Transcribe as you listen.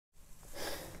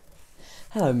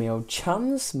Hello, me old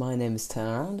chums. My name is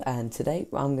Turnaround, and today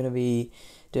I'm gonna be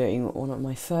doing one of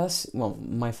my first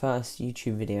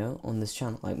YouTube video on this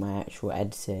channel, like my actual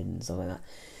edited and stuff like that.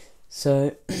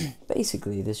 So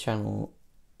basically, this channel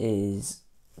is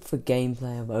for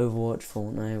gameplay of Overwatch,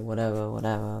 Fortnite,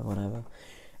 whatever,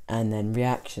 and then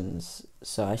reactions.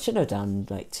 So I should have done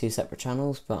like 2 separate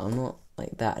channels, but I'm not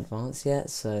like that advanced yet,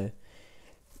 so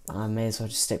I may as well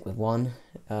just stick with one,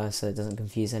 so it doesn't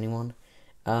confuse anyone.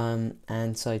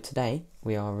 And so today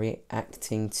we are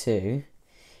reacting to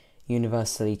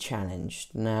Universally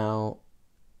Challenged. Now,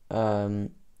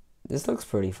 this looks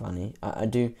pretty funny. I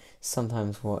do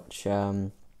sometimes watch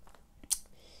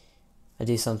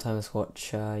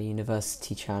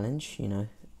University Challenge. You know,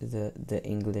 the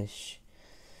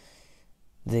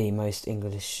most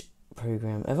English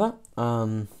program ever.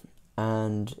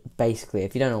 And basically,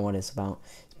 if you don't know what it's about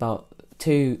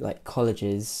 2 like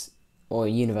colleges or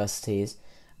universities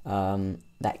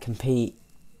that compete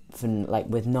for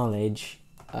with knowledge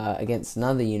against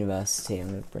another university. I'm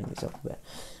going to bring this up a bit.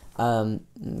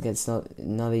 Against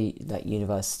another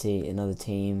university, another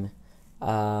team,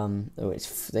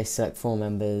 which they select 4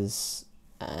 members,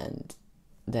 and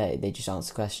they just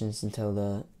answer questions until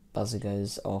the buzzer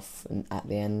goes off, and at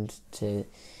the end and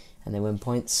they win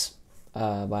points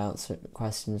by answering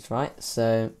questions right.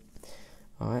 So,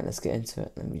 all right, let's get into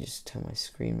it. Let me just turn my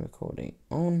screen recording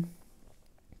on.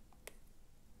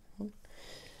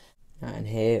 And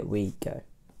here we go.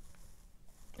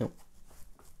 Oh.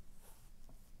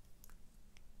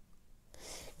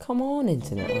 Come on,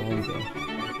 internet.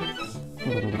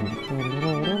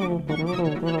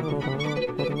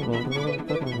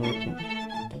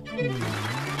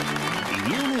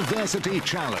 University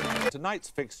Challenge.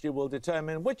 Tonight's fixture will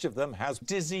determine which of them has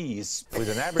disease. With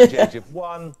an average age of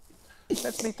 1,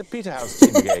 let's meet the Peterhouse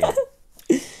team again.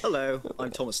 Hello,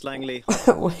 I'm Thomas Langley.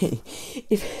 Wait,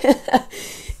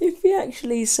 if he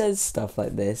actually says stuff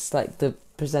like this, like the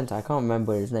presenter, I can't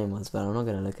remember what his name was, but I'm not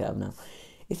going to look it up now.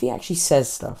 If he actually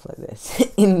says stuff like this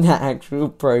in that actual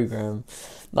program,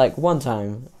 like one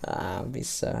time, I'd be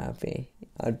so happy.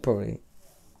 I'd probably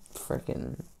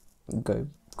freaking go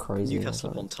crazy.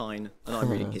 Newcastle upon Tyne, and I'm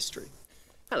reading history.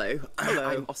 Hello,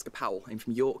 I'm Oscar Powell. I'm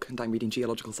from York and I'm reading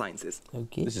geological sciences.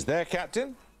 Okay. This is their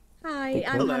captain. Hi,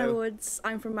 I'm Hannah Woods.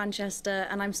 I'm from Manchester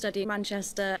and I'm studying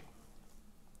Manchester.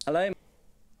 Hello.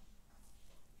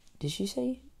 Did she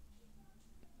say?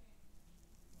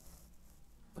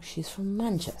 She's from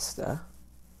Manchester,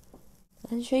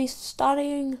 and she's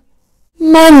studying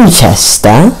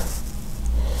Manchester.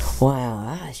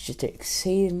 Wow, that's just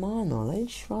exceeded my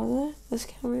knowledge right there. Let's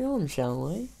carry on, shall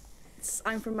we?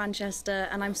 I'm from Manchester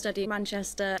and I'm studying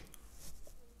Manchester.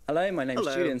 Hello, my name's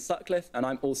Julian Sutcliffe and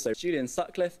I'm also Julian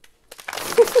Sutcliffe.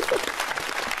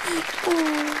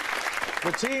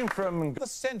 The team from the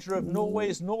centre of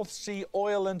Norway's North Sea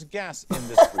oil and gas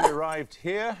industry arrived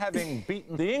here, having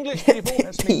beaten the English people.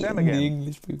 Let's meet them again. The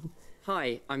English people.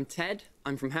 Hi, I'm Ted.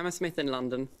 I'm from Hammersmith in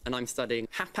London, and I'm studying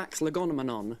Hapax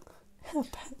Legonomenon.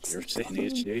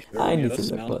 I need to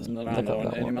look up.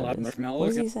 What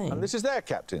is he saying? And this is their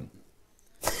captain.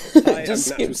 Hi, I'm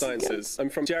Natural Sciences. I'm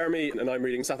from Jeremy, and I'm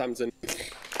reading Southampton.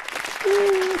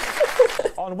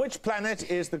 On which planet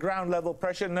is the ground level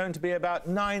pressure known to be about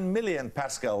 9 million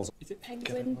pascals? Is it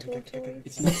penguin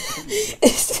tortoise?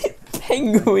 Is it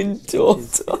penguin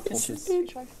tortoise?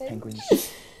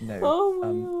 Penguins. No. Oh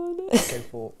my god. Go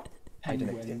for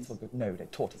penguins. No, they're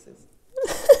tortoises.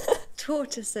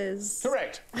 Tortoises.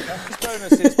 Correct. These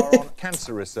bonuses are on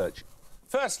cancer research.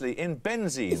 Firstly, in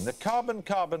benzene, the carbon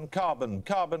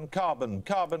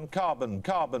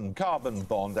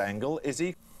bond angle is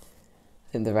I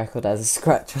think the record has a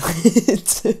scratch on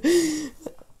it.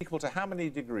 equal to how many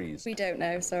degrees? We don't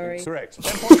know, sorry. Correct.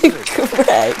 10 points for this.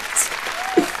 Correct.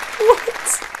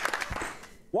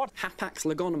 What? Hapax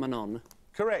Legonomenon.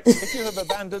 Correct. If you have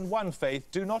abandoned one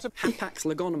faith, do not... Hapax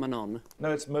Legonomenon.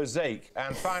 No, it's mosaic.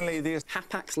 And finally, the...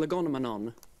 Hapax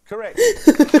Legonomenon. Correct.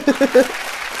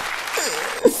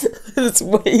 I was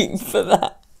waiting for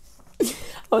that.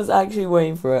 I was actually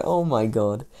waiting for it. Oh my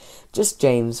god. Just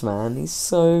James, man. He's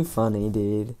so funny,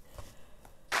 dude.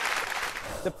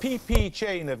 The PP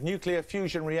chain of nuclear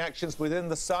fusion reactions within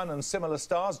the Sun and similar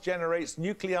stars generates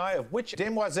nuclei of which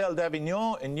Demoiselle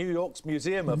d'Avignon in New York's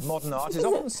Museum of Modern Art is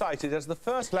often cited as the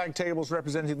first flag tables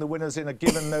representing the winners in a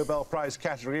given Nobel Prize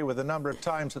category, with the number of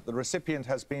times that the recipient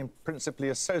has been principally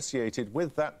associated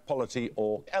with that polity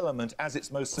or element as its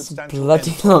most substantial.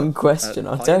 Bloody long question,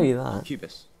 I'll tell you that.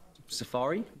 Pubis.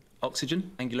 Safari.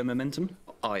 Oxygen. Angular momentum.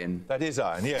 Iron. That is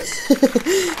iron, yes.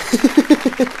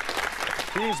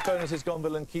 These bonuses,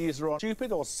 Gonville and Keys, are on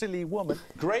stupid or silly woman.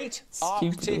 Great,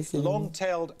 Arctic,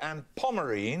 long-tailed and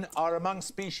Pomerine are among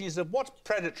species of what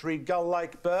predatory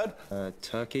gull-like bird?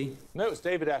 Turkey. No, it's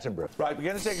David Attenborough. Right, we're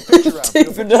going to take a picture round.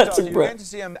 David Attenborough. You're going to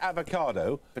see an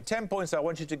avocado. For 10 points, I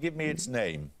want you to give me its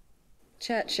name.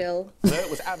 Churchill. No, it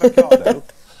was avocado.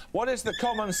 What is the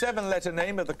common 7-letter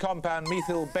name of the compound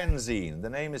methylbenzene? The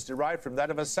name is derived from that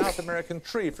of a South American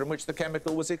tree from which the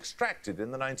chemical was extracted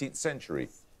in the 19th century.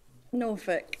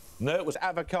 Norfolk. No, it was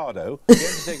avocado. We're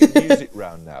going to take a music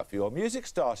round now. For your music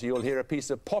starter, you'll hear a piece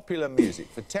of popular music.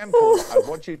 For 10 points, I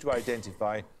want you to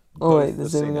identify Oh wait, both the the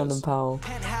zooming on singers. the Powell.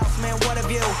 Don't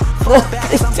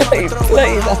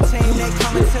play that.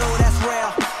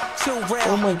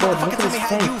 Oh my god, look at his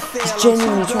face. He's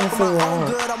genuinely trying to figure it out.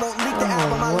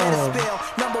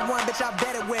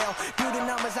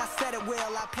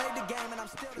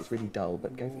 It's really dull,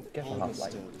 but go for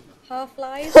Half-Life.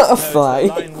 Half-Life. Half-Life.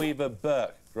 No, it's the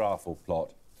Lineweaver-Burke Graffel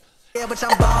plot. Yeah, but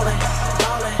I'm ballin'.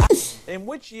 In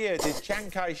which year did Chiang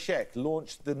Kai-shek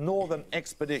launch the Northern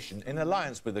Expedition in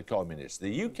alliance with the Communists?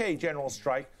 The UK general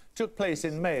strike took place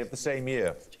in May of the same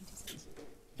year.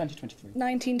 2023.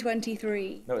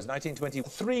 1923. No, it's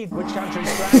 1923. Which country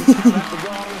sprang at the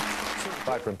wrong?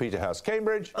 Bye from Peterhouse,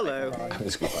 Cambridge. Hello.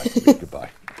 It's goodbye. Goodbye.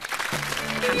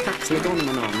 Hapax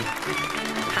legonomenon.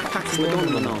 Hapax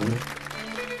legonomenon.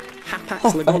 Hapax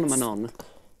legonomenon.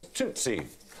 Tootsie.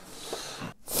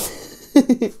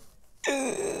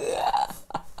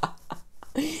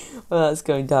 Well, that's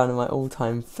going down in my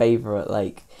all-time favourite,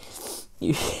 like,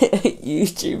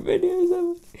 YouTube videos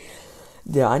ever.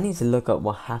 Yeah, I need to look up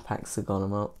what Hapax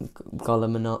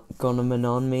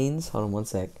legonomenon means. Hold on one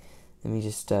sec. Let me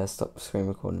just stop screen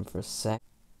recording for a sec.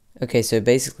 Okay, so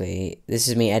basically, this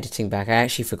is me editing back. I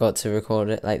actually forgot to record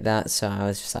it like that, so I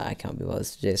was just like, I can't be bothered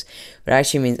to do this. But it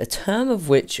actually means a term of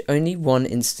which only one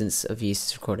instance of use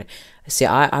is recorded. See,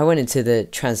 I went into the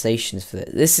translations for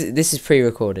this. This is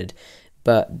pre-recorded,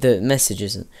 but the message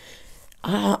isn't.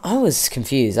 I was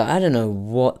confused. I don't know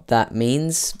what that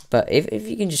means, but if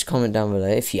you can just comment down below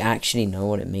if you actually know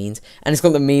what it means. And it's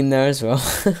got the meme there as well.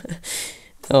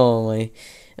 Oh my,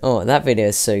 oh, that video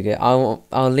is so good.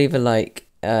 I'll leave a like.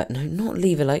 No, not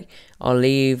leave a like. I'll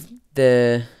leave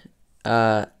the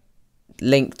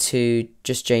link to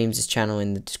Just James's channel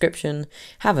in the description.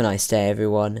 Have a nice day,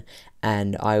 everyone.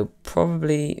 And I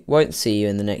probably won't see you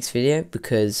in the next video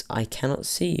because I cannot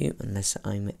see you unless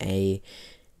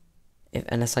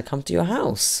unless I come to your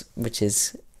house, which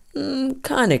is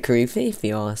kind of creepy if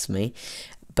you ask me.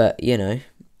 But you know,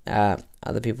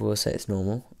 other people will say it's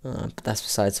normal. But that's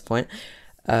besides the point.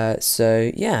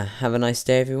 So yeah, have a nice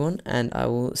day, everyone, and I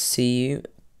will see you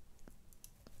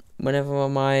whenever I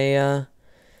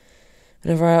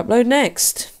upload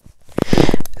next.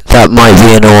 That might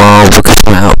be in a while because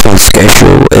my upload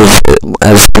schedule is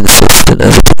as consistent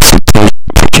as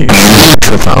a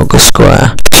Trafalgar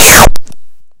Square.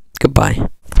 Goodbye.